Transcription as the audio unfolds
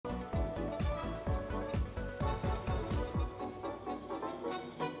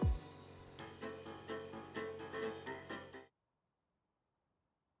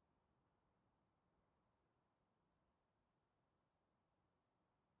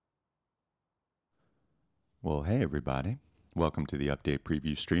Well, hey everybody. Welcome to the update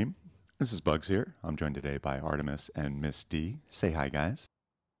preview stream. This is Bugs here. I'm joined today by Artemis and Miss D. Say hi, guys.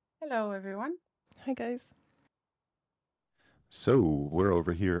 Hello, everyone. Hi, guys. So, we're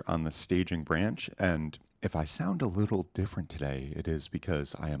over here on the staging branch, and if I sound a little different today, it is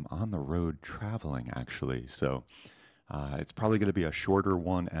because I am on the road traveling, actually. So, it's probably going to be a shorter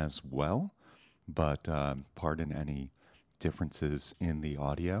one as well, but pardon any differences in the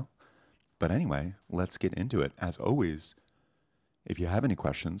audio. But anyway, let's get into it. As always, if you have any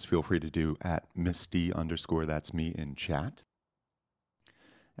questions, feel free to do at @MissD_, that's me, in chat.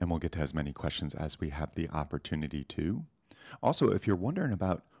 And we'll get to as many questions as we have the opportunity to. Also, if you're wondering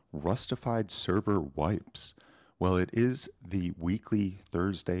about Rustafied server wipes, well, it is the weekly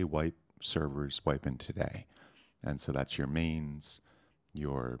Thursday wipe servers wiping today. And so that's your mains,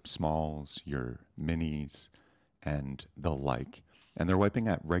 your smalls, your minis, and the like. And they're wiping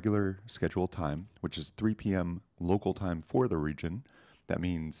at regular scheduled time, which is 3 p.m. local time for the region. That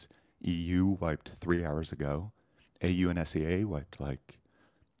means EU wiped 3 hours ago. AU and SEA wiped like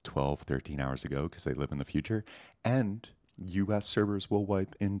 12, 13 hours ago because they live in the future. And US servers will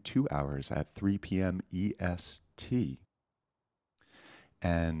wipe in 2 hours at 3 p.m. EST.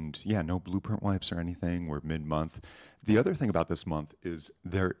 And yeah, no blueprint wipes or anything. We're mid-month. The other thing about this month is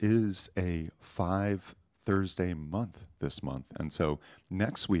there is a 5 Thursday month this month. And so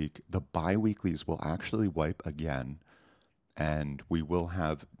next week, the bi-weeklies will actually wipe again. And we will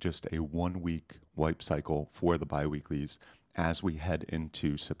have just a 1 week wipe cycle for the bi-weeklies as we head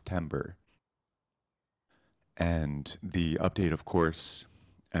into September. And the update, of course,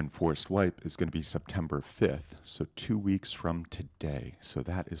 and forced wipe is going to be September 5th, so 2 weeks from today. So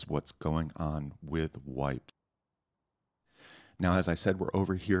that is what's going on with wipe. Now, as I said, we're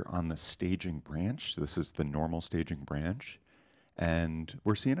over here on the staging branch. This is the normal staging branch. And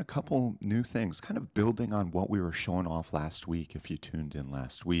we're seeing a couple new things, kind of building on what we were showing off last week, if you tuned in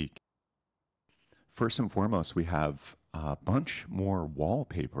last week. First and foremost, we have a bunch more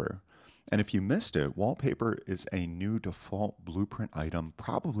wallpaper. And if you missed it, wallpaper is a new default blueprint item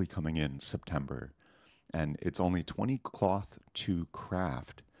probably coming in September. And it's only 20 cloth to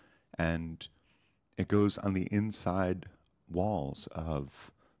craft. And it goes on the inside walls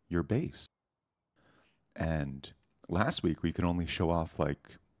of your base. And last week we could only show off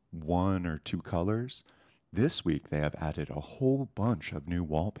like 1 or 2 colors. This week they have added a whole bunch of new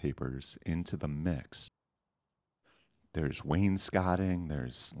wallpapers into the mix. There's wainscoting,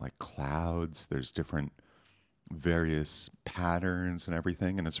 there's like clouds, there's different various patterns and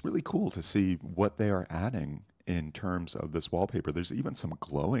everything, and it's really cool to see what they are adding in terms of this wallpaper. There's even some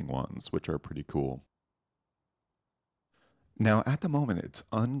glowing ones, which are pretty cool. Now, at the moment, it's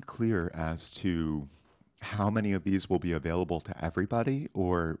unclear as to how many of these will be available to everybody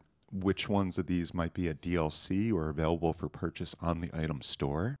or which ones of these might be a DLC or available for purchase on the item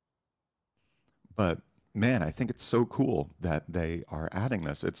store. But man, I think it's so cool that they are adding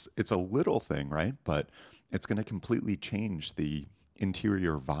this. It's a little thing, right? But it's going to completely change the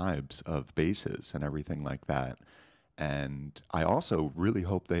interior vibes of bases and everything like that. And I also really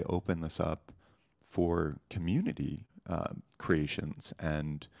hope they open this up for community creations.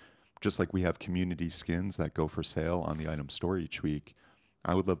 And just like we have community skins that go for sale on the item store each week,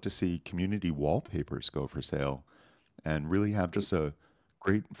 I would love to see community wallpapers go for sale and really have just a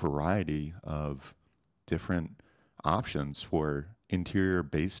great variety of different options for interior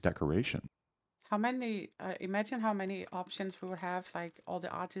base decoration. How many, imagine how many options we would have, like all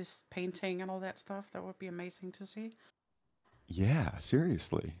the artists painting and all that stuff. That would be amazing to see. Yeah,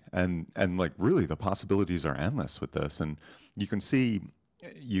 seriously. And like really the possibilities are endless with this. And you can see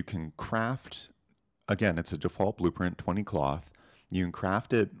you can craft again, it's a default blueprint 20 cloth. You can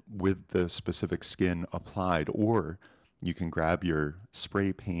craft it with the specific skin applied, or you can grab your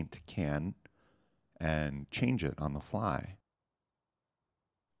spray paint can and change it on the fly.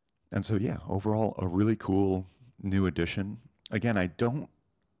 And so, yeah, overall, a really cool new addition. Again, I don't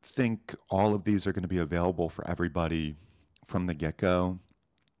think all of these are going to be available for everybody from the get-go.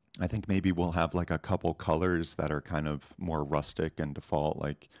 I think maybe we'll have like a couple colors that are kind of more rustic and default,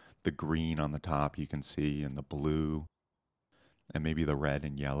 like the green on the top you can see and the blue, and maybe the red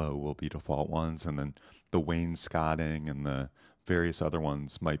and yellow will be default ones, and then the wainscoting and the various other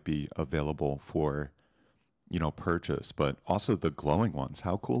ones might be available for purchase, but also the glowing ones.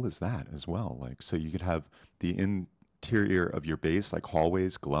 How cool is that as well? Like, so you could have the interior of your base, like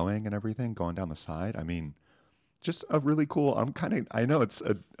hallways glowing and everything going down the side. I mean, just a really cool. I know it's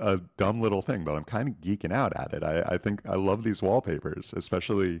a dumb little thing, but I'm kind of geeking out at it. I think I love these wallpapers,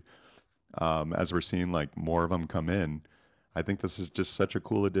 especially as we're seeing like more of them come in. I think this is just such a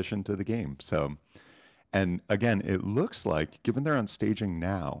cool addition to the game. So, And again, it looks like, given they're on staging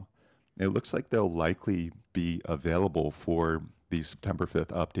now, it looks like they'll likely be available for the September 5th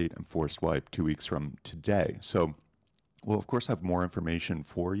update and forced wipe 2 weeks from today. So we'll, of course, have more information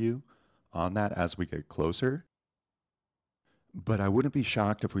for you on that as we get closer. But I wouldn't be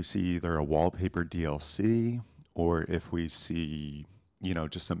shocked if we see either a wallpaper DLC or if we see,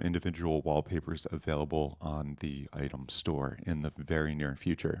 just some individual wallpapers available on the item store in the very near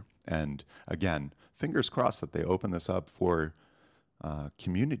future. And again, fingers crossed that they open this up for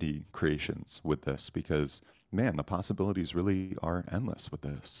community creations with this because, man, the possibilities really are endless with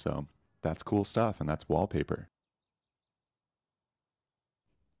this. So that's cool stuff, and that's wallpaper.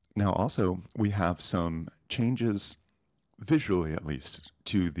 Now, also, we have some changes visually at least,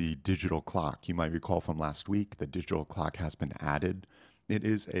 to the digital clock. You might recall from last week, the digital clock has been added. It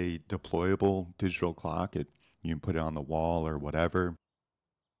is a deployable digital clock. You can put it on the wall or whatever,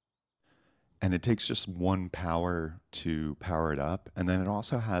 and it takes just one power to power it up. And then it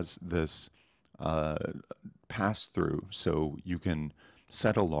also has this uh, pass through, so you can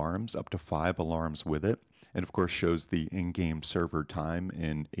set alarms, up to 5 alarms with it. It, of course, shows the in game server time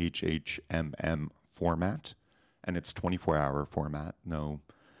in HHMM format, and it's 24-hour format. No,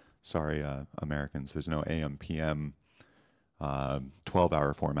 sorry, Americans, there's no AM, PM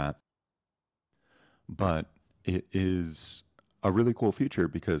 12-hour format. But it is a really cool feature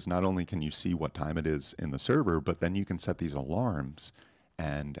because not only can you see what time it is in the server, but then you can set these alarms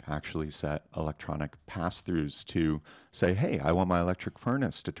and actually set electronic pass-throughs to say, hey, I want my electric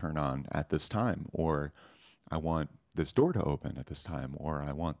furnace to turn on at this time, or I want this door to open at this time, or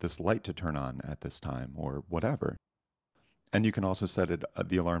I want this light to turn on at this time, or whatever. And you can also set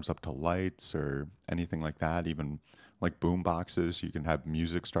the alarms up to lights or anything like that, even like boom boxes. You can have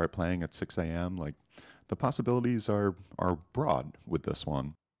music start playing at 6 a.m. Like the possibilities are broad with this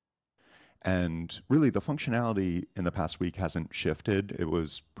one. And really, the functionality in the past week hasn't shifted. It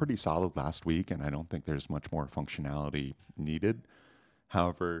was pretty solid last week, and I don't think there's much more functionality needed.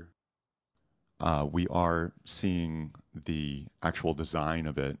 However, we are seeing the actual design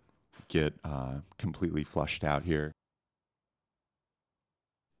of it get completely flushed out here.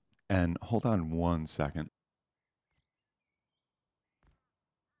 And hold on one second.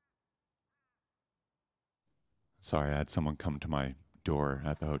 Sorry, I had someone come to my door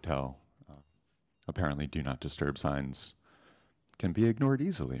at the hotel. Apparently, do not disturb signs can be ignored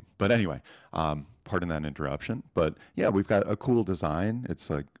easily. But anyway, pardon that interruption. But yeah, we've got a cool design. It's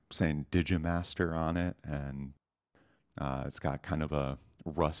like saying Digimaster on it, and it's got kind of a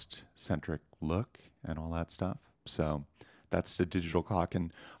Rust centric look and all that stuff. So that's the digital clock.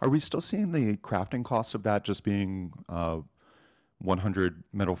 And are we still seeing the crafting cost of that just being 100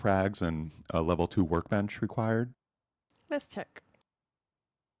 metal frags and a level 2 workbench required? Let's check.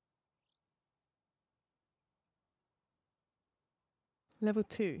 Level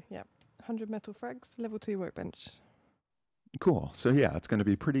 2, yeah. 100 metal frags, level 2 workbench. Cool. So yeah, it's going to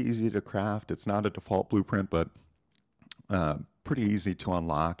be pretty easy to craft. It's not a default blueprint, but pretty easy to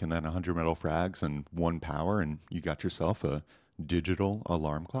unlock. And then 100 metal frags and 1 power, and you got yourself a digital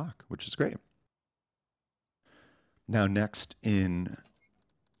alarm clock, which is great. Now, next in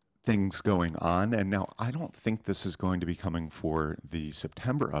things going on, and now I don't think this is going to be coming for the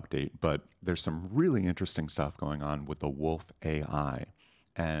September update, but there's some really interesting stuff going on with the Wolf AI.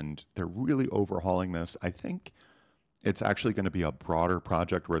 And they're really overhauling this. I think it's actually going to be a broader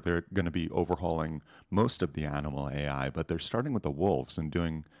project where they're going to be overhauling most of the animal AI, but they're starting with the wolves and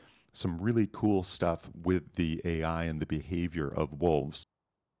doing some really cool stuff with the AI and the behavior of wolves.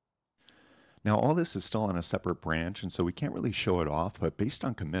 Now, all this is still on a separate branch, and so we can't really show it off, but based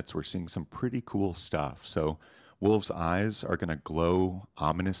on commits, we're seeing some pretty cool stuff. So, wolves' eyes are going to glow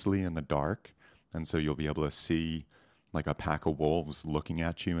ominously in the dark, and so you'll be able to see like a pack of wolves looking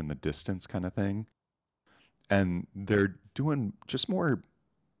at you in the distance, kind of thing. And they're doing just more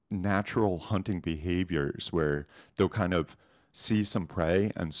natural hunting behaviors where they'll kind of see some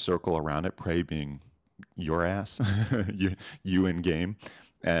prey and circle around it, prey being your ass, you in game,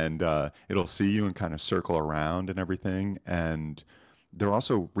 and it'll see you and kind of circle around and everything. And they're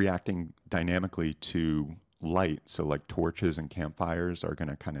also reacting dynamically to light, so like torches and campfires are going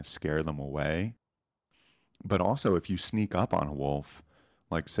to kind of scare them away. But also, if you sneak up on a wolf,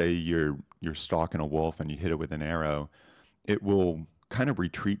 like say you're stalking a wolf and you hit it with an arrow, it will kind of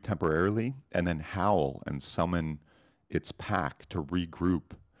retreat temporarily and then howl and summon its pack to regroup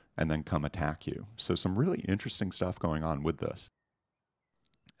and then come attack you. So some really interesting stuff going on with this.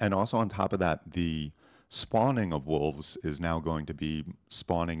 And also on top of that, the spawning of wolves is now going to be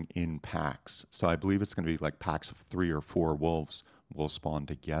spawning in packs. So I believe it's going to be like packs of 3 or 4 wolves will spawn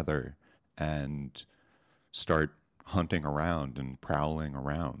together. And start hunting around and prowling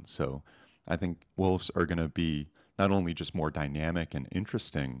around. So I think wolves are going to be not only just more dynamic and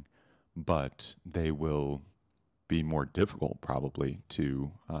interesting, but they will be more difficult probably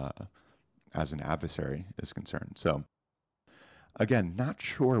to as an adversary is concerned. So again, not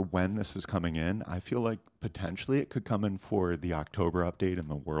sure when this is coming in. I feel like potentially it could come in for the October update and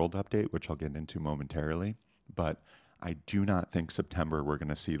the World update, which I'll get into momentarily. But I do not think September we're going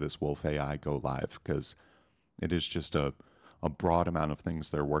to see this Wolf AI go live because it is just a broad amount of things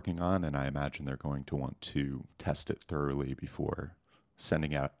they're working on, and I imagine they're going to want to test it thoroughly before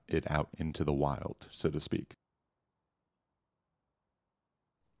sending it out into the wild, so to speak.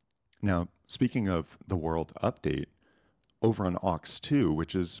 Now, speaking of the World update, over on aux 2,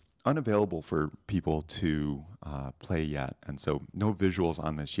 which is unavailable for people to play yet. And so no visuals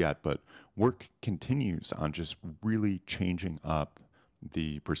on this yet, but work continues on just really changing up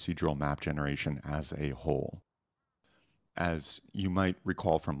the procedural map generation as a whole. As you might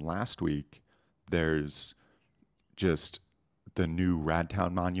recall from last week, there's just the new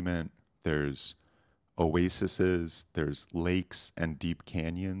Radtown Monument, there's oases, there's lakes and deep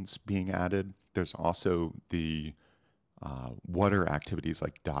canyons being added. There's also the water activities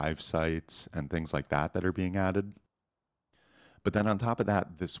like dive sites and things like that that are being added. But then on top of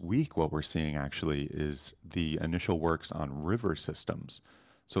that, this week, what we're seeing actually is the initial works on river systems.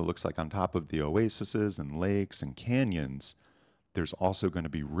 So it looks like on top of the oases and lakes and canyons, there's also going to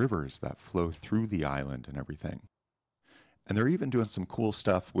be rivers that flow through the island and everything. And they're even doing some cool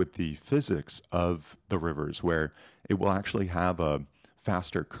stuff with the physics of the rivers where it will actually have a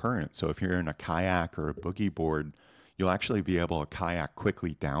faster current. So if you're in a kayak or a boogie board, you'll actually be able to kayak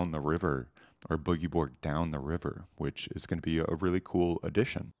quickly down the river or boogie board down the river, which is going to be a really cool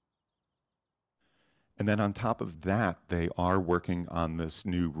addition. And then on top of that, they are working on this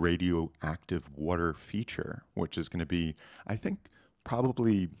new radioactive water feature, which is going to be, I think,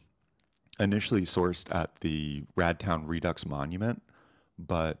 probably initially sourced at the Radtown Redux Monument,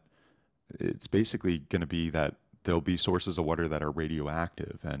 but it's basically going to be that there'll be sources of water that are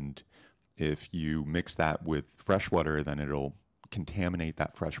radioactive. And if you mix that with fresh water, then it'll contaminate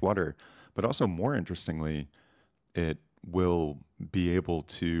that fresh water. But also, more interestingly, it will be able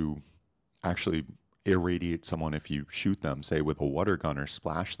to actually irradiate someone if you shoot them, say with a water gun or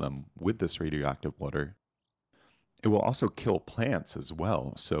splash them with this radioactive water. It will also kill plants as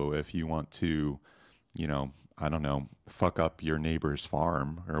well. So if you want to, I don't know, fuck up your neighbor's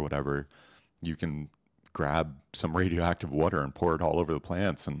farm or whatever, you can grab some radioactive water and pour it all over the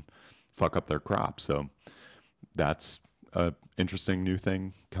plants and fuck up their crops. So that's a interesting new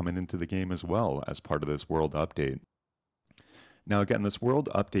thing coming into the game as well as part of this world update. Now, again, this world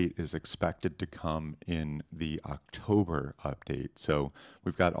update is expected to come in the October update. So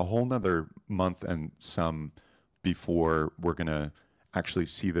we've got a whole nother month and some before we're going to actually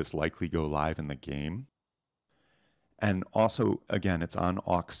see this likely go live in the game. And also, again, it's on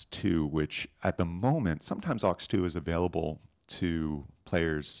aux 2, which at the moment, sometimes aux 2 is available to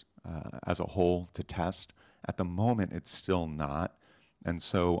players as a whole to test. At the moment, it's still not. And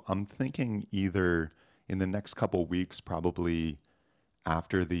so I'm thinking either in the next couple weeks, probably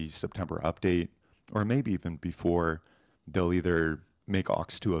after the September update, or maybe even before, they'll either make aux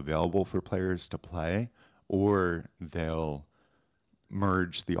 2 available for players to play, or they'll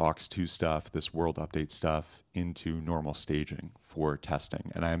merge the aux 2 stuff, this world update stuff, into normal staging for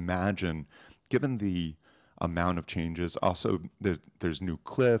testing. And I imagine, given the amount of changes, also there's new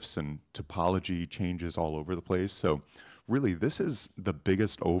cliffs and topology changes all over the place. So really, this is the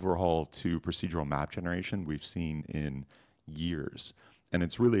biggest overhaul to procedural map generation we've seen in years. And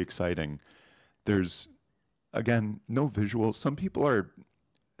it's really exciting. There's, again, no visuals. Some people are,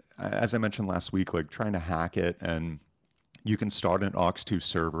 as I mentioned last week, like trying to hack it, and you can start an aux 2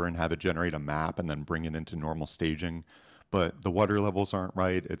 server and have it generate a map and then bring it into normal staging, but the water levels aren't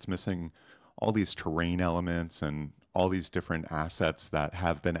right. It's missing all these terrain elements and all these different assets that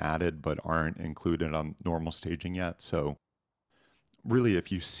have been added but aren't included on normal staging yet. So really,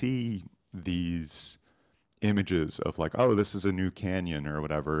 if you see these images of like, oh, this is a new canyon or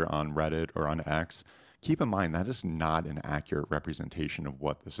whatever on Reddit or on X, keep in mind that is not an accurate representation of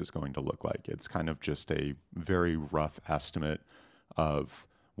what this is going to look like. It's kind of just a very rough estimate of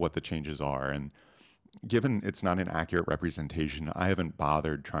what the changes are. And given it's not an accurate representation, I haven't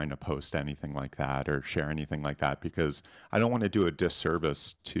bothered trying to post anything like that or share anything like that because I don't want to do a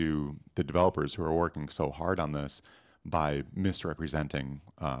disservice to the developers who are working so hard on this by misrepresenting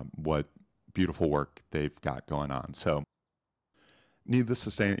what beautiful work they've got going on. So needless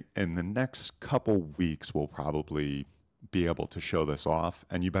to say, in the next couple weeks, we'll probably be able to show this off.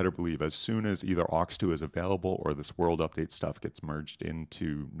 And you better believe as soon as either aux 2 is available or this world update stuff gets merged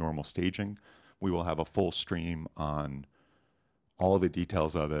into normal staging, we will have a full stream on all the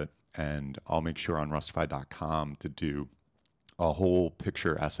details of it. And I'll make sure on rustafied.com to do a whole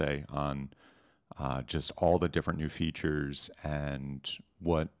picture essay on just all the different new features and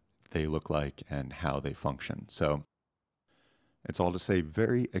what they look like and how they function. So it's all to say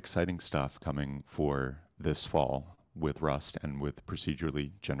very exciting stuff coming for this fall with Rust and with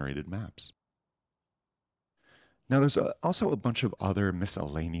procedurally generated maps. Now, there's also a bunch of other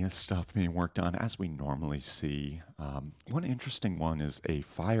miscellaneous stuff being worked on, as we normally see. One interesting one is a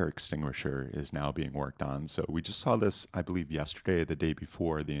fire extinguisher is now being worked on. So we just saw this, I believe, yesterday, the day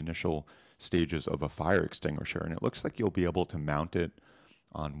before, the initial stages of a fire extinguisher, and it looks like you'll be able to mount it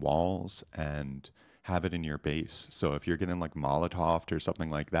on walls and have it in your base. So if you're getting like Molotov or something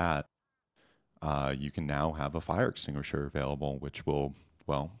like that, you can now have a fire extinguisher available, which will,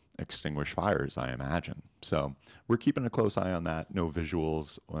 well, extinguish fires, I imagine. So we're keeping a close eye on that. No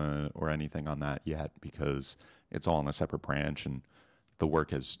visuals or anything on that yet because it's all in a separate branch and the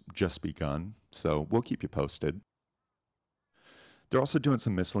work has just begun. So we'll keep you posted. They're also doing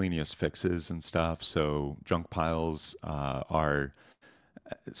some miscellaneous fixes and stuff. So junk piles are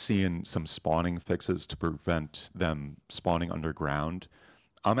seeing some spawning fixes to prevent them spawning underground.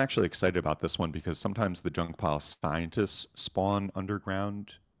 I'm actually excited about this one because sometimes the junk pile scientists spawn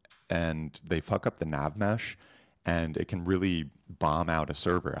underground and they fuck up the nav mesh and it can really bomb out a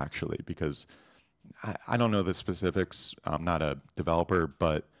server actually because I don't know the specifics. I'm not a developer,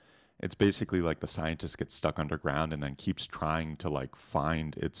 but it's basically like the scientist gets stuck underground and then keeps trying to like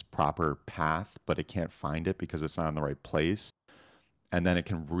find its proper path, but it can't find it because it's not in the right place, and then it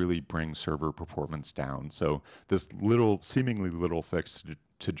can really bring server performance down. So this little, seemingly little fix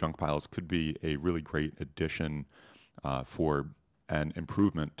to junk piles could be a really great addition for an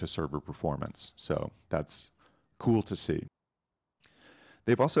improvement to server performance. So that's cool to see.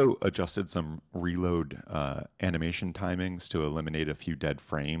 They've also adjusted some reload animation timings to eliminate a few dead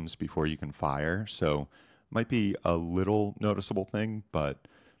frames before you can fire. So might be a little noticeable thing, but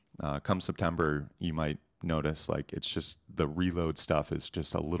come September, you might notice like it's just the reload stuff is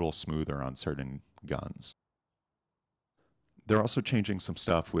just a little smoother on certain guns. They're also changing some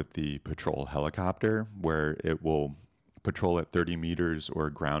stuff with the patrol helicopter where it will patrol at 30 meters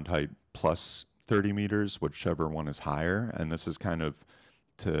or ground height plus 30 meters, whichever one is higher. And this is kind of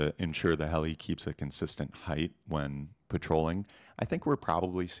to ensure the heli keeps a consistent height when patrolling. I think we're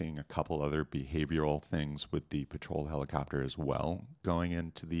probably seeing a couple other behavioral things with the patrol helicopter as well going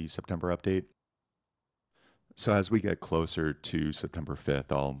into the September update. So as we get closer to September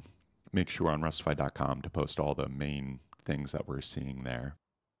 5th, I'll make sure on rustafied.com to post all the main things that we're seeing there.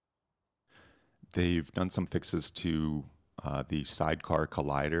 They've done some fixes to the sidecar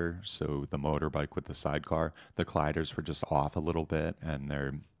collider, so the motorbike with the sidecar. The colliders were just off a little bit, and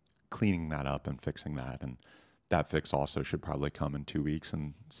they're cleaning that up and fixing that. And that fix also should probably come in 2 weeks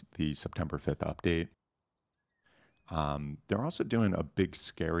in the September 5th update. They're also doing a big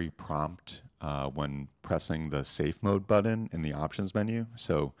scary prompt when pressing the safe mode button in the options menu.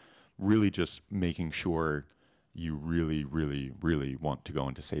 So really just making sure you really, really, really want to go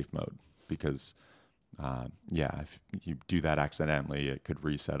into safe mode because yeah, if you do that accidentally, it could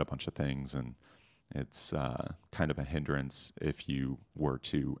reset a bunch of things, and it's kind of a hindrance if you were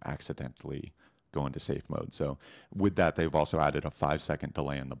to accidentally go into safe mode. So with that, they've also added a 5-second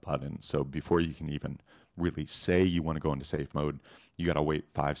delay on the button. So before you can even really say you want to go into safe mode, you got to wait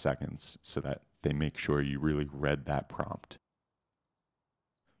 5 seconds so that they make sure you really read that prompt.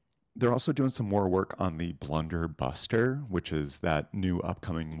 They're also doing some more work on the Blunder Buster, which is that new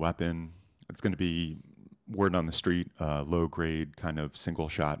upcoming weapon. It's going to be word on the street, low grade kind of single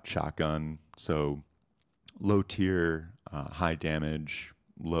shot shotgun. So low tier, high damage,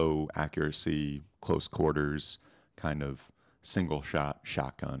 low accuracy, close quarters kind of single shot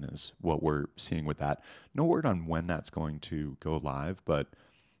shotgun is what we're seeing with that. No word on when that's going to go live, but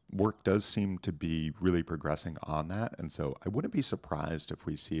work does seem to be really progressing on that. And so I wouldn't be surprised if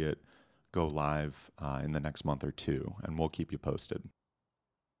we see it go live in the next month or two, and we'll keep you posted.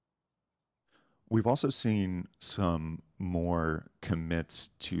 We've also seen some more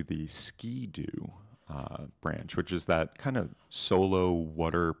commits to the Ski-Doo branch, which is that kind of solo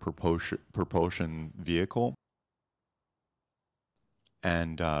water propulsion vehicle.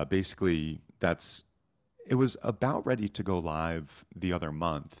 And basically, it was about ready to go live the other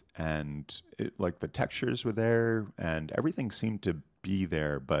month, and like the textures were there, and everything seemed to be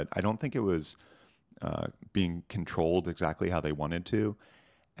there, but I don't think it was being controlled exactly how they wanted to.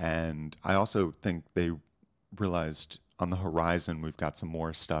 And I also think they realized on the horizon, we've got some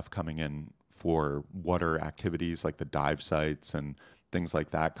more stuff coming in for water activities like the dive sites and things like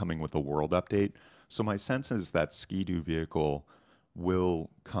that coming with a world update. So my sense is that Ski-Doo vehicle will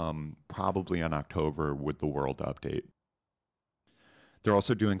come probably in October with the world update. They're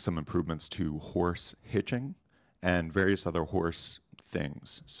also doing some improvements to horse hitching and various other horse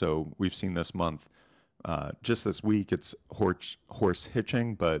things. So we've seen this month, just this week, it's horse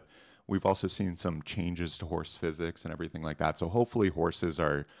hitching, but we've also seen some changes to horse physics and everything like that. So hopefully horses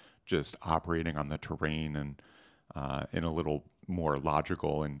are just operating on the terrain and in a little more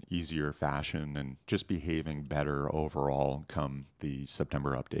logical and easier fashion and just behaving better overall come the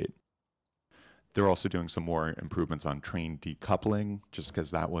September update. They're also doing some more improvements on train decoupling just because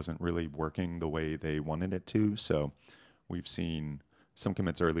that wasn't really working the way they wanted it to. So we've seen some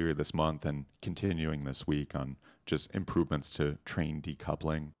commits earlier this month and continuing this week on just improvements to train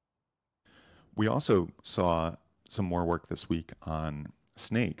decoupling. We also saw some more work this week on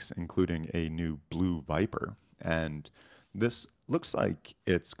snakes, including a new blue viper. And this looks like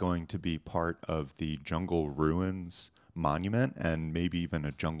it's going to be part of the Jungle Ruins monument and maybe even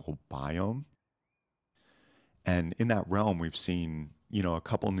a jungle biome. And in that realm, we've seen, a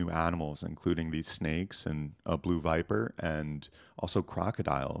couple new animals, including these snakes and a blue viper, and also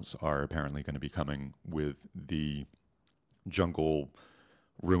crocodiles are apparently going to be coming with the jungle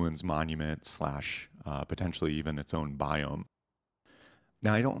ruins monument slash potentially even its own biome.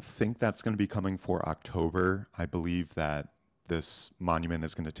 Now, I don't think that's going to be coming for October. I believe that this monument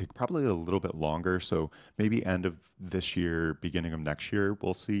is going to take probably a little bit longer. So maybe end of this year, beginning of next year,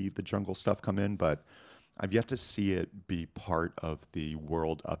 we'll see the jungle stuff come in. But I've yet to see it be part of the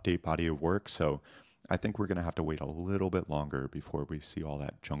world update body of work. So I think we're going to have to wait a little bit longer before we see all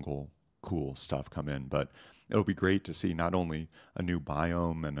that jungle cool stuff come in. But it'll be great to see not only a new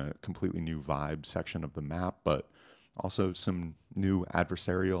biome and a completely new vibe section of the map, but also some new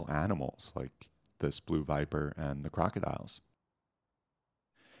adversarial animals like this blue viper and the crocodiles.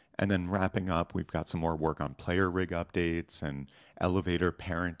 And then wrapping up, we've got some more work on player rig updates and elevator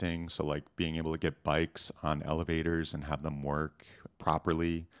parenting. So, like being able to get bikes on elevators and have them work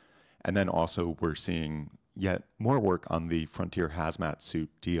properly. And then also, we're seeing yet more work on the Frontier Hazmat Suit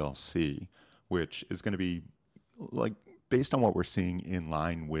DLC, which is going to be like based on what we're seeing in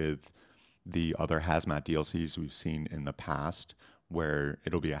line with the other hazmat DLCs we've seen in the past, where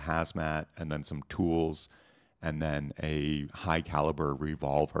it'll be a hazmat and then some tools, and then a high caliber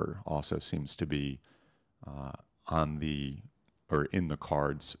revolver also seems to be uh, on the or in the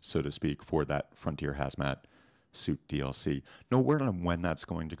cards, so to speak, for that Frontier Hazmat Suit DLC. No word on when that's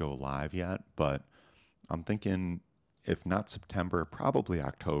going to go live yet, but I'm thinking if not September, probably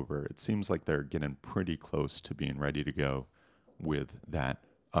October. It seems like they're getting pretty close to being ready to go with that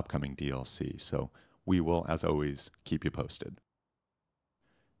upcoming DLC. So we will, as always, keep you posted.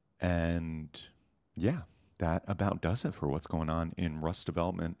 And yeah, that about does it for what's going on in Rust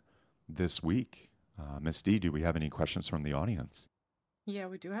development this week. Miss D, do we have any questions from the audience? Yeah,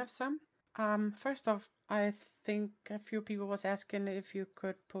 we do have some. First off, I think a few people was asking if you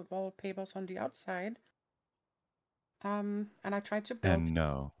could put wallpapers on the outside. And I tried to build. And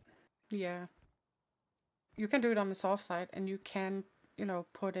no. Yeah, you can do it on the soft side, and you can,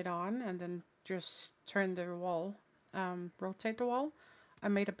 put it on and then just turn the wall, rotate the wall. I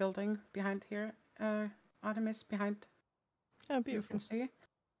made a building behind here, Artemis behind. Oh, You beautiful. can see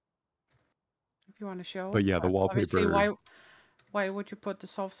if you want to show. But yeah, the Obviously, wallpaper. why would you put the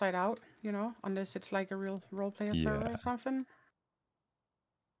soft side out? Unless it's like a real role player server Yeah. or something.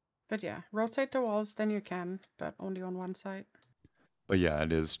 But yeah, rotate the walls, then you can, but only on one side. But yeah,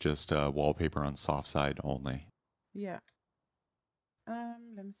 it is just wallpaper on soft side only. Yeah.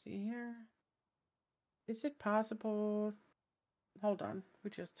 Let me see here. Is it possible? Hold on, we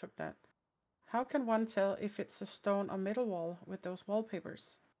just took that. How can one tell if it's a stone or metal wall with those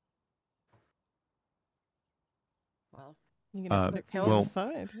wallpapers? Well, You're gonna have to Uh, look from the well,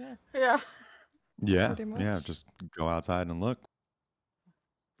 side, yeah, yeah. yeah, pretty much. yeah, just go outside and look.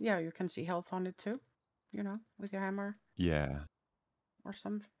 Yeah, you can see health on it too, with your hammer Yeah. or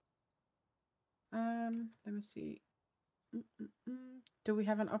something. Let me see. Do we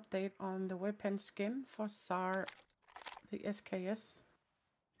have an update on the weapon skin for SAR, the SKS?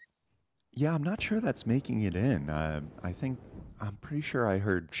 Yeah, I'm not sure that's making it in. I'm pretty sure I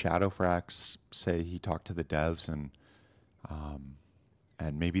heard Shadowfrax say he talked to the devs um,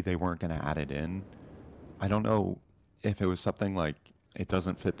 and maybe they weren't going to add it in. I don't know if it was something like it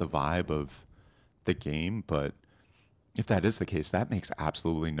doesn't fit the vibe of the game, but if that is the case, that makes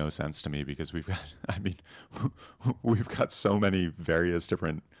absolutely no sense to me because we've got, I mean, we've got so many various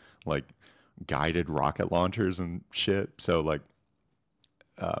different like guided rocket launchers and shit. So like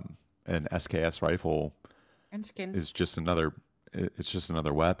an SKS rifle And is skins. just another it's just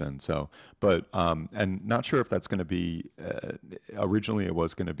another weapon. So, but and not sure if that's going to be originally it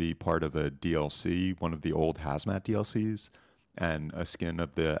was going to be part of a DLC, one of the old Hazmat DLCs, and a skin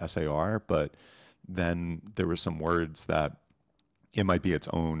of the SAR, but then there were some words that it might be its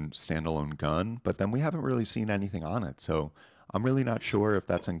own standalone gun, but then we haven't really seen anything on it. So I'm really not sure if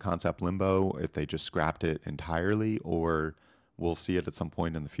that's in concept limbo, if they just scrapped it entirely, or we'll see it at some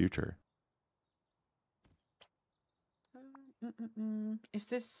point in the future. Is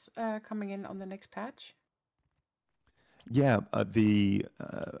this coming in on the next patch? Yeah, the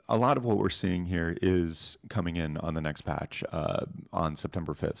a lot of what we're seeing here is coming in on the next patch on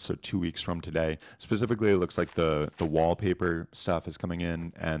September 5th, so 2 weeks from today. Specifically, it looks like the wallpaper stuff is coming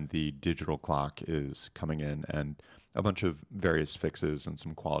in, and the digital clock is coming in, and a bunch of various fixes and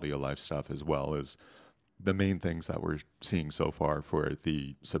some quality of life stuff, as well as the main things that we're seeing so far for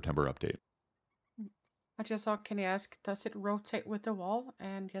the September update. I just saw Kenny ask, does it rotate with the wall?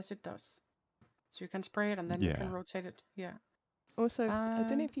 And yes, it does. So you can spray it and then you can Yeah. rotate it. Yeah. Also, I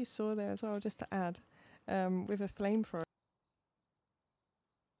don't know Uh, if you saw there as well, just to add, with a flamethrower.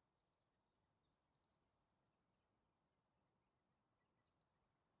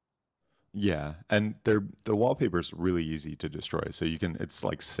 Yeah, and the wallpaper's really easy to destroy. So you can it's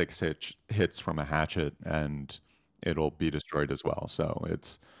like hits from a hatchet and it'll be destroyed as well. So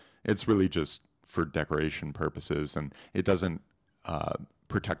it's really just for decoration purposes and it doesn't uh,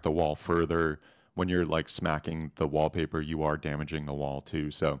 protect the wall further. When you're like smacking the wallpaper, you are damaging the wall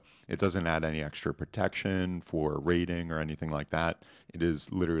too. So it doesn't add any extra protection for rating or anything like that. It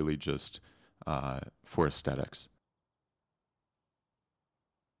is literally just for aesthetics.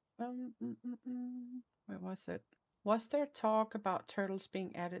 um, mm, mm, mm. Where was it? Was there talk about turtles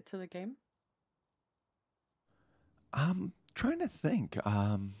being added to the game? I'm trying to think.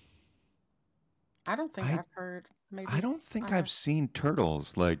 I don't think I I've heard. I Maybe don't think I I've have. seen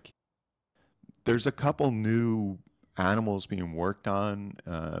turtles. Like, there's a couple new animals being worked on,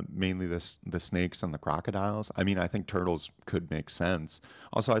 mainly the snakes and the crocodiles. I mean, I think turtles could make sense.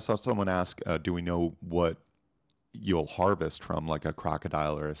 Also, I saw someone ask, "Do we know what you'll harvest from, like a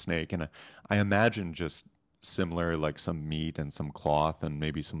crocodile or a snake?" And I imagine just similar, like some meat and some cloth and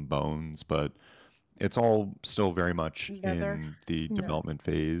maybe some bones, but it's all still very much Leather. in the Yeah. development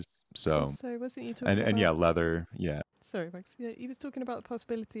phase. So, Also, wasn't you and talking and yeah, about? leather, yeah. Sorry, Max. Yeah, he was talking about the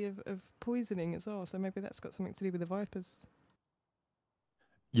possibility of poisoning as well. So maybe that's got something to do with the vipers.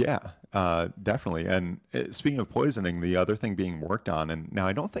 Yeah, definitely. And speaking of poisoning, the other thing being worked on, and now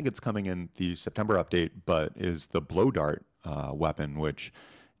I don't think it's coming in the September update, but is the blow dart weapon, which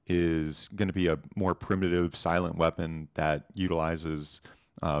is going to be a more primitive silent weapon that utilizes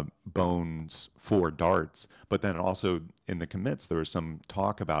bones for darts. But then also in the commits, there was some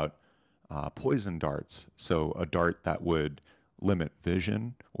talk about poison darts. So a dart that would limit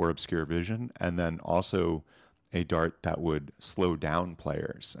vision or obscure vision, and then also a dart that would slow down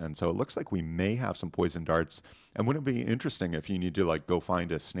players. And so it looks like we may have some poison darts. And wouldn't it be interesting if you need to like go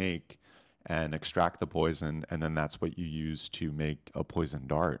find a snake and extract the poison, and then that's what you use to make a poison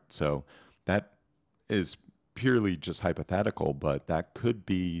dart? So that is purely just hypothetical, but that could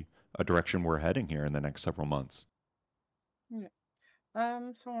be a direction we're heading here in the next several months. Yeah.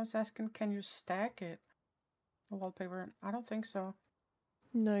 Someone was asking, can you stack it? The wallpaper. I don't think so.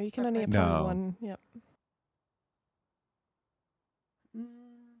 No, you can But only maybe. apply No. one. Yeah. Mm,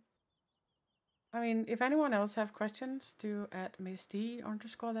 I mean, if anyone else have questions, do at Miss D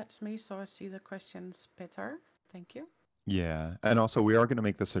underscore. That's me, so I see the questions better. Thank you. Yeah. And also, we are going to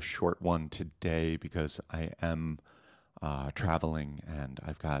make this a short one today because I am traveling and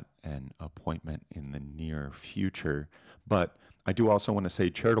I've got an appointment in the near future. But I do also want to say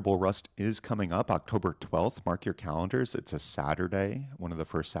Charitable Rust is coming up October 12th. Mark your calendars. It's a Saturday, one of the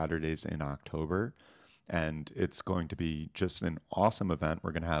first Saturdays in October. And it's going to be just an awesome event.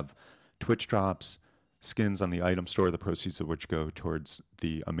 We're going to have Twitch drops, skins on the item store, the proceeds of which go towards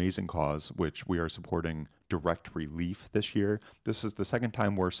the amazing cause, which we are supporting Direct Relief this year. This is the second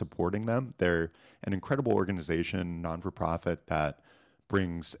time we're supporting them. They're an incredible organization, non for profit, that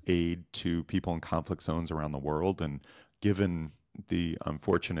brings aid to people in conflict zones around the world. And given the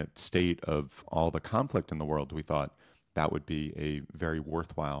unfortunate state of all the conflict in the world, we thought that would be a very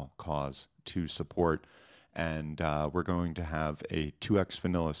worthwhile cause to support. And we're going to have a 2x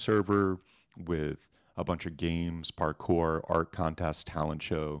vanilla server with a bunch of games, parkour, art contest, talent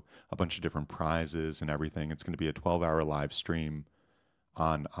show, a bunch of different prizes and everything. It's going to be a 12-hour live stream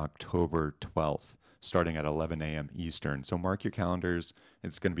on October 12th. starting at 11 a.m. Eastern. So mark your calendars.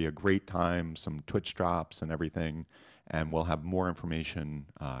 It's going to be a great time, some Twitch drops and everything. And we'll have more information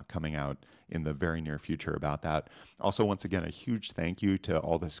coming out in the very near future about that. Also, once again, a huge thank you to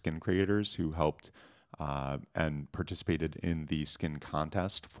all the skin creators who helped and participated in the skin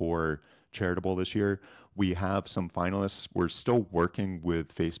contest for Charitable this year. We have some finalists. We're still working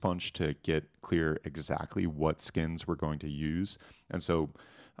with Facepunch to get clear exactly what skins we're going to use. And so,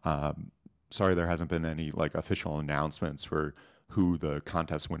 um, sorry there hasn't been any like official announcements for who the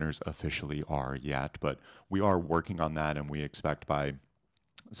contest winners officially are yet, but we are working on that and we expect by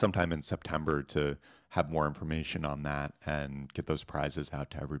sometime in September to have more information on that and get those prizes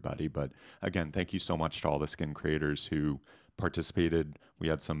out to everybody. But again, thank you so much to all the skin creators who participated. We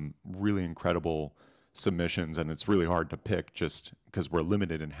had some really incredible submissions, and it's really hard to pick just because we're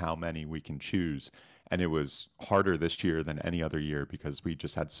limited in how many we can choose. And it was harder this year than any other year because we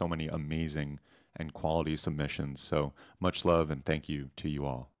just had so many amazing and quality submissions. So much love and thank you to you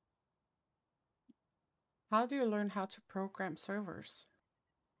all. How do you learn how to program servers?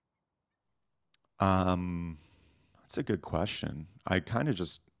 Um, that's a good question. I kind of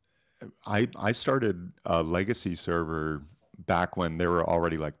just I started a legacy server back when there were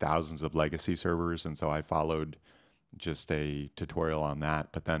already like thousands of legacy servers, and so I followed just a tutorial on that.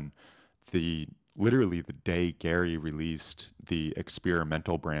 But then the literally the day Gary released the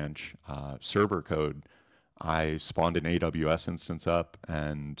experimental branch server code, I spawned an AWS instance up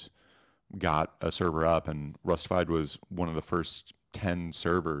and got a server up, and Rustafied was one of the first 10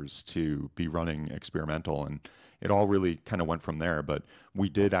 servers to be running experimental, and it all really kind of went from there. But we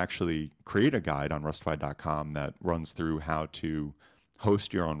did actually create a guide on rustified.com that runs through how to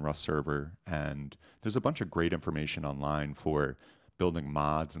host your own Rust server, and there's a bunch of great information online for building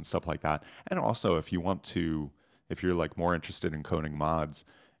mods and stuff like that. And also, if you want to, if you're like more interested in coding mods,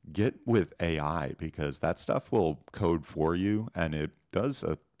 get with AI because that stuff will code for you and it does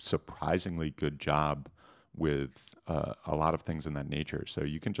a surprisingly good job with a lot of things in that nature. So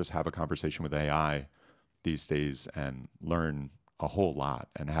you can just have a conversation with AI these days and learn a whole lot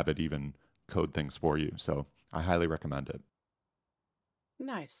and have it even code things for you. So I highly recommend it.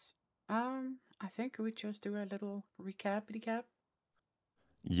 Nice. I think we just do a little recap.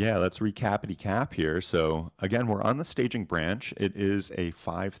 Yeah, let's recapity cap here. So again, we're on the staging branch. It is a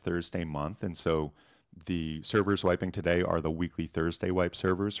 5 Thursday month, and so the servers wiping today are the weekly Thursday wipe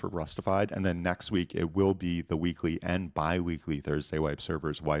servers for Rustified, and then next week it will be the weekly and bi-weekly Thursday wipe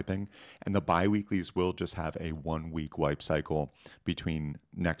servers wiping, and the bi-weeklies will just have a 1 week wipe cycle between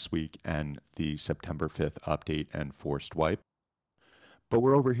next week and the September 5th update and forced wipe. But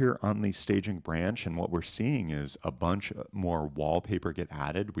we're over here on the staging branch, and what we're seeing is a bunch more wallpaper get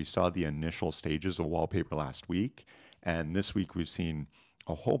added. We saw the initial stages of wallpaper last week, and this week we've seen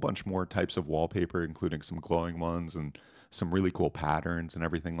a whole bunch more types of wallpaper, including some glowing ones and some really cool patterns and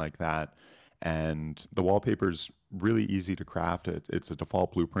everything like that. And the wallpaper's really easy to craft. It's a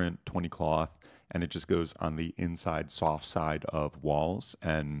default blueprint, 20 cloth, and it just goes on the inside soft side of walls,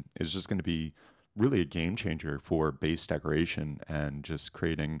 and it's just going to be really a game changer for base decoration and just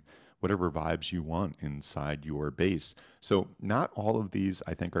creating whatever vibes you want inside your base. So, not all of these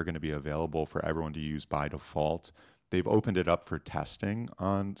I think are going to be available for everyone to use by default. They've opened it up for testing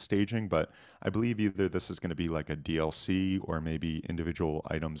on staging, but I believe either this is going to be like a DLC or maybe individual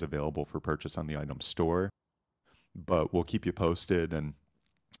items available for purchase on the item store. But we'll keep you posted, and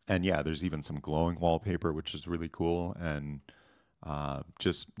yeah, there's even some glowing wallpaper, which is really cool, and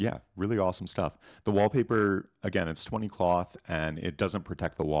just yeah, really awesome stuff. The wallpaper, again, it's 20 cloth and it doesn't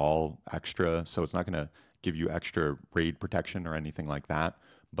protect the wall extra, so it's not going to give you extra raid protection or anything like that.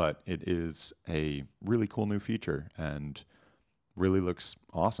 But it is a really cool new feature and really looks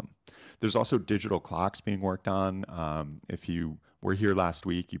awesome. There's also digital clocks being worked on. If you were here last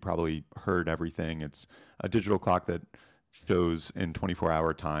week, you probably heard everything. It's a digital clock that shows in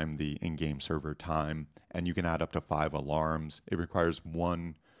 24-hour time the in-game server time, and you can add up to 5 alarms. It requires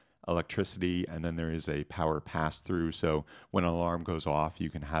one electricity, and then there is a power pass-through. So when an alarm goes off, you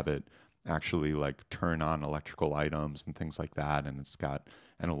can have it actually like turn on electrical items and things like that, and it's got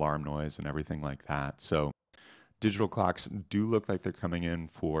an alarm noise and everything like that. So digital clocks do look like they're coming in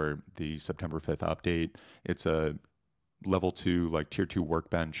for the September 5th update. It's a level 2, like tier 2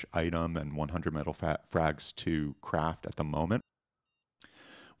 workbench item and 100 metal frags to craft at the moment.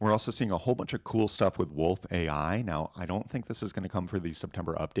 We're also seeing a whole bunch of cool stuff with Wolf AI. Now, I don't think this is going to come for the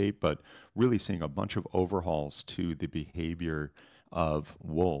September update, but really seeing a bunch of overhauls to the behavior of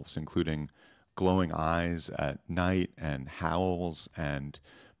wolves, including glowing eyes at night and howls and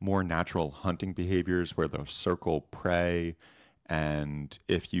more natural hunting behaviors where they'll circle prey. And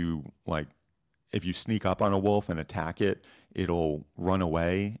if you like if you sneak up on a wolf and attack it, it'll run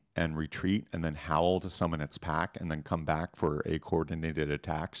away and retreat and then howl to summon its pack and then come back for a coordinated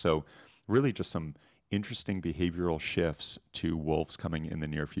attack. So, really, just some interesting behavioral shifts to wolves coming in the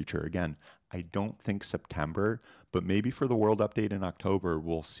near future. Again, I don't think September, but maybe for the world update in October,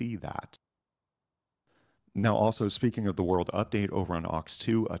 we'll see that. Now, also speaking of the world update over on Aux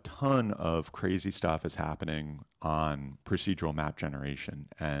 2, a ton of crazy stuff is happening on procedural map generation.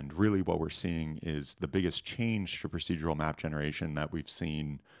 And really, what we're seeing is the biggest change to procedural map generation that we've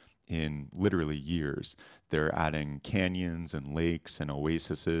seen in literally years. They're adding canyons and lakes and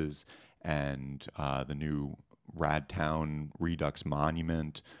oases and the new Radtown Redux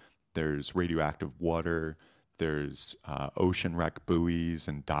Monument. There's radioactive water. There's ocean wreck buoys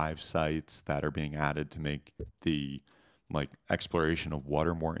and dive sites that are being added to make the like exploration of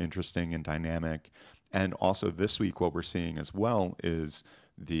water more interesting and dynamic. And also this week, what we're seeing as well is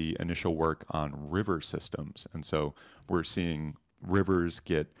the initial work on river systems. And so we're seeing rivers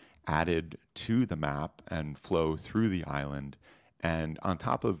get added to the map and flow through the island. And on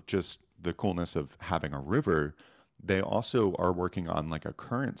top of just the coolness of having a river, they also are working on like a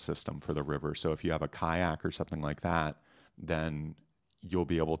current system for the river. So if you have a kayak or something like that, then you'll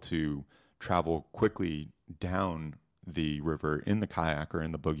be able to travel quickly down the river in the kayak or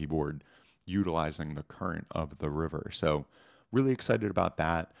in the boogie board utilizing the current of the river. So really excited about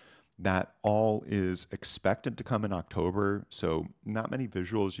that. That all is expected to come in October. So not many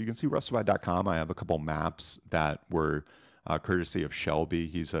visuals. You can see rustified.com. I have a couple maps that were courtesy of Shelby.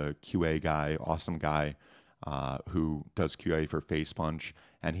 He's a QA guy, awesome guy who does QA for Face Punch,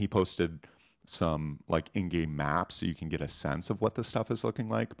 and he posted some like in-game maps so you can get a sense of what the stuff is looking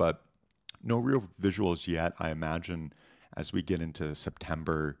like, but no real visuals yet. I imagine as we get into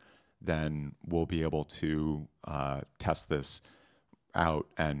September, then we'll be able to test this out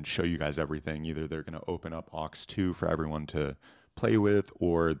and show you guys everything. Either they're going to open up Aux 2 for everyone to play with,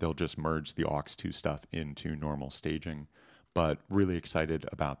 or they'll just merge the Aux 2 stuff into normal staging. But really excited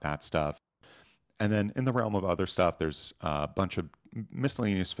about that stuff. And then in the realm of other stuff, there's a bunch of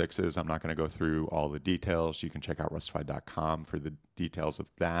miscellaneous fixes. I'm not going to go through all the details. You can check out rustified.com for the details of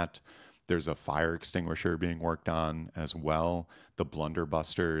that. There's a fire extinguisher being worked on as well. The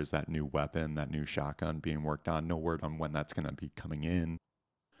Blunderbuster is that new weapon, that new shotgun being worked on. No word on when that's going to be coming in.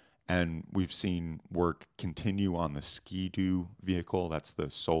 And we've seen work continue on the Ski-Doo vehicle. That's the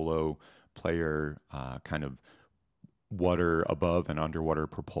solo player kind of water above and underwater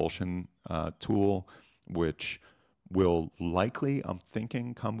propulsion tool, which will likely, I'm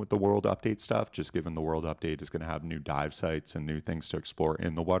thinking, come with the world update stuff, just given the world update is going to have new dive sites and new things to explore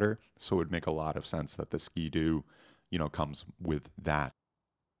in the water. So it would make a lot of sense that the Ski-Doo, comes with that.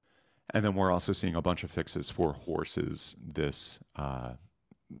 And then we're also seeing a bunch of fixes for horses this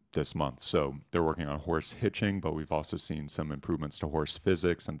month. So they're working on horse hitching, but we've also seen some improvements to horse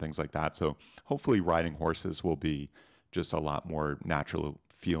physics and things like that. So hopefully riding horses will be just a lot more natural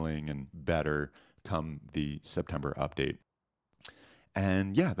feeling and better come the September update.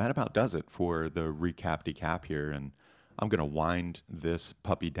 And yeah, that about does it for the recap decap here. And I'm going to wind this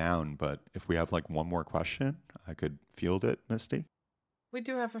puppy down, but if we have like one more question, I could field it, Misty. We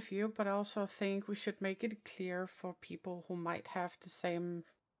do have a few, but I also think we should make it clear for people who might have the same,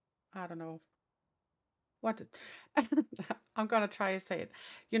 I don't know, what I'm gonna try to say it.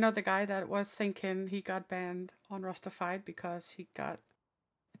 You know, the guy that was thinking he got banned on Rustafied because he got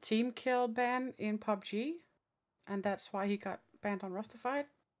a team kill ban in PUBG, and that's why he got banned on Rustafied.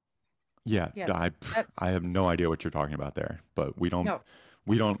 Yeah, Yeah, that I have no idea what you're talking about there, but no,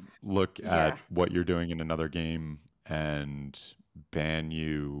 we don't look at yeah, what you're doing in another game and ban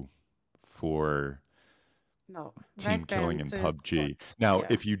you for no. team Rank killing bans in is what? PUBG. Now, Yeah,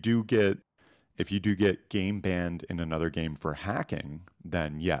 if you do get game banned in another game for hacking,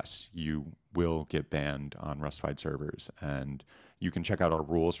 then yes, you will get banned on Rustified servers. And you can check out our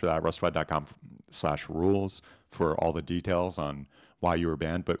rules for that, rustified.com/rules for all the details on why you were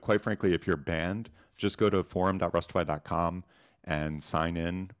banned. But quite frankly, if you're banned, just go to forum.rustified.com and sign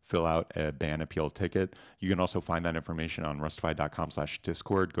in, fill out a ban appeal ticket. You can also find that information on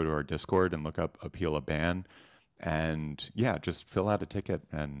rustified.com/discord. Go to our Discord and look up appeal a ban. And yeah, just fill out a ticket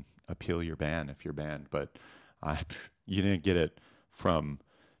and appeal your ban if you're banned. But I, you didn't get it from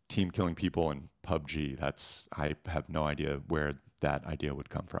team killing people in PUBG. I have no idea where that idea would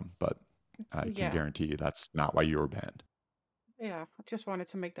come from, but I can yeah, guarantee you that's not why you were banned. yeah. I just wanted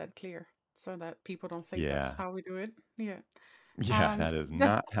to make that clear so that people don't think that's Yeah. how we do it. Yeah. Yeah, Um. that is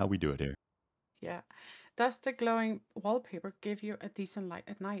not how we do it here. Yeah. Does the glowing wallpaper give you a decent light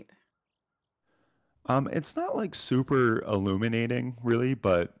at night? It's not like super illuminating really,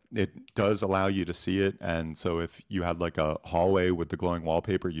 but it does allow you to see it. And so if you had like a hallway with the glowing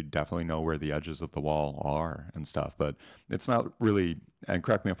wallpaper, you'd definitely know where the edges of the wall are and stuff. But it's not really, and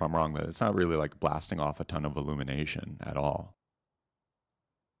correct me if I'm wrong, but it's not really like blasting off a ton of illumination at all.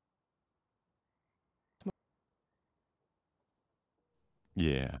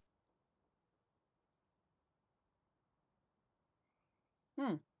 Yeah.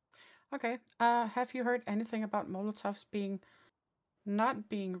 Hmm. Okay. Have you heard anything about Molotovs being not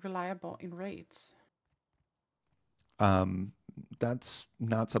being reliable in raids? Um, that's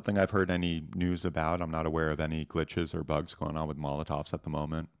not something I've heard any news about. I'm not aware of any glitches or bugs going on with Molotovs at the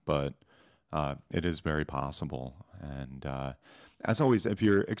moment, but it is very possible. And as always, if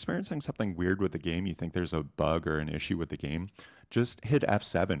you're experiencing something weird with the game, you think there's a bug or an issue with the game, just hit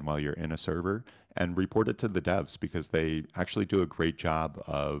F7 while you're in a server and report it to the devs because they actually do a great job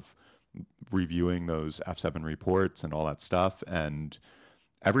of reviewing those F7 reports and all that stuff. And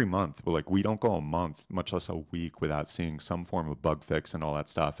every month, but like we don't go a month, much less a week, without seeing some form of bug fix and all that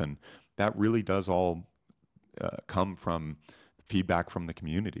stuff. And that really does all come from feedback from the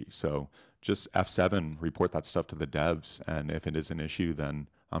community. So just F7, report that stuff to the devs, and if it is an issue, then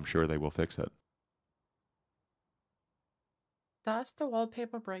I'm sure they will fix it. Does the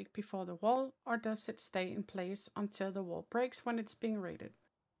wallpaper break before the wall, or does it stay in place until the wall breaks when it's being raided?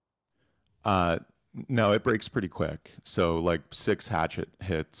 Uh, no, it breaks pretty quick. So like six hatchet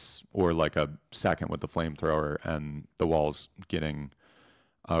hits or like a second with the flamethrower, and the wall's getting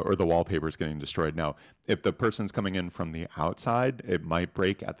or the wallpaper is getting destroyed. Now, if the person's coming in from the outside, it might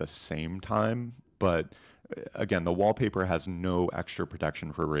break at the same time. But again, the wallpaper has no extra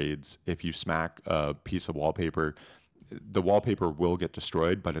protection for raids. If you smack a piece of wallpaper, the wallpaper will get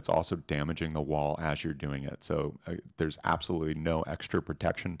destroyed, but it's also damaging the wall as you're doing it. So there's absolutely no extra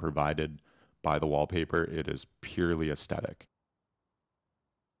protection provided by the wallpaper. It is purely aesthetic.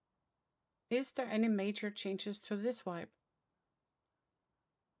 Is there any major changes to this wipe?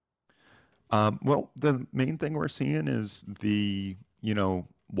 Well, the main thing we're seeing is the,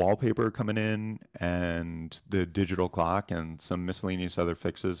 wallpaper coming in and the digital clock and some miscellaneous other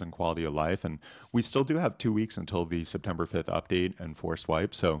fixes and quality of life. And we still do have 2 weeks until the September 5th update and forced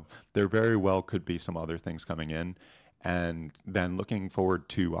wipe. So there very well could be some other things coming in. And then looking forward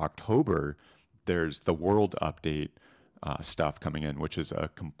to October, there's the world update stuff coming in, which is a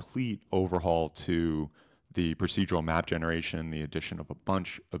complete overhaul to the procedural map generation, the addition of a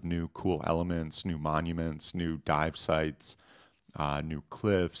bunch of new cool elements, new monuments, new dive sites, new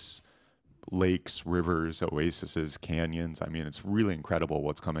cliffs, lakes, rivers, oases, canyons. I mean, it's really incredible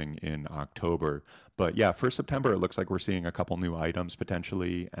what's coming in October. But yeah, for September, it looks like we're seeing a couple new items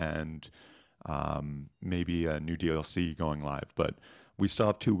potentially and maybe a new DLC going live. But we still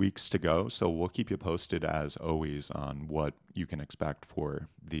have 2 weeks to go, so we'll keep you posted as always on what you can expect for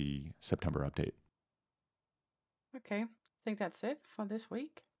the September update. Okay, I think that's it for this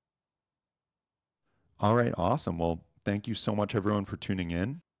week. All right, awesome. Well, thank you so much, everyone, for tuning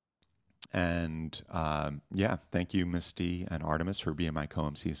in. And yeah, thank you, Misty and Artemis, for being my co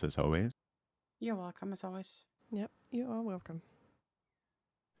MCs as always. You're welcome as always. Yep, you are welcome.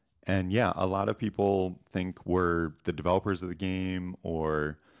 And yeah, a lot of people think we're the developers of the game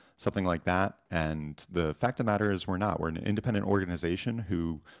or something like that. And the fact of the matter is, we're not. We're an independent organization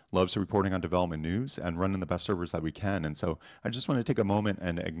who loves reporting on development news and running the best servers that we can. And so I just want to take a moment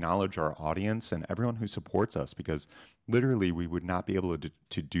and acknowledge our audience and everyone who supports us because literally we would not be able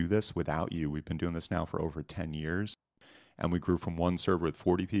to do this without you. We've been doing this now for over 10 years. And we grew from one server with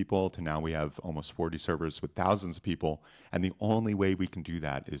 40 people to now we have almost 40 servers with thousands of people. And the only way we can do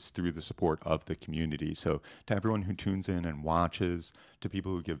that is through the support of the community. So to everyone who tunes in and watches, to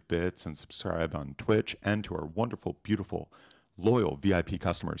people who give bits and subscribe on Twitch, and to our wonderful, beautiful, loyal VIP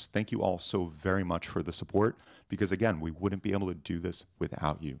customers, thank you all so very much for the support because again, we wouldn't be able to do this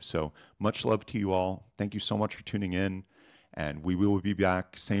without you. So much love to you all. Thank you so much for tuning in. And we will be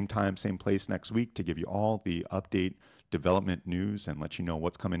back same time, same place next week to give you all the update development news and let you know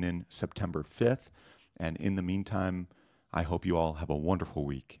what's coming in September 5th. And in the meantime, I hope you all have a wonderful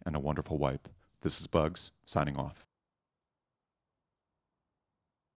week and a wonderful wipe. This is Bugs signing off.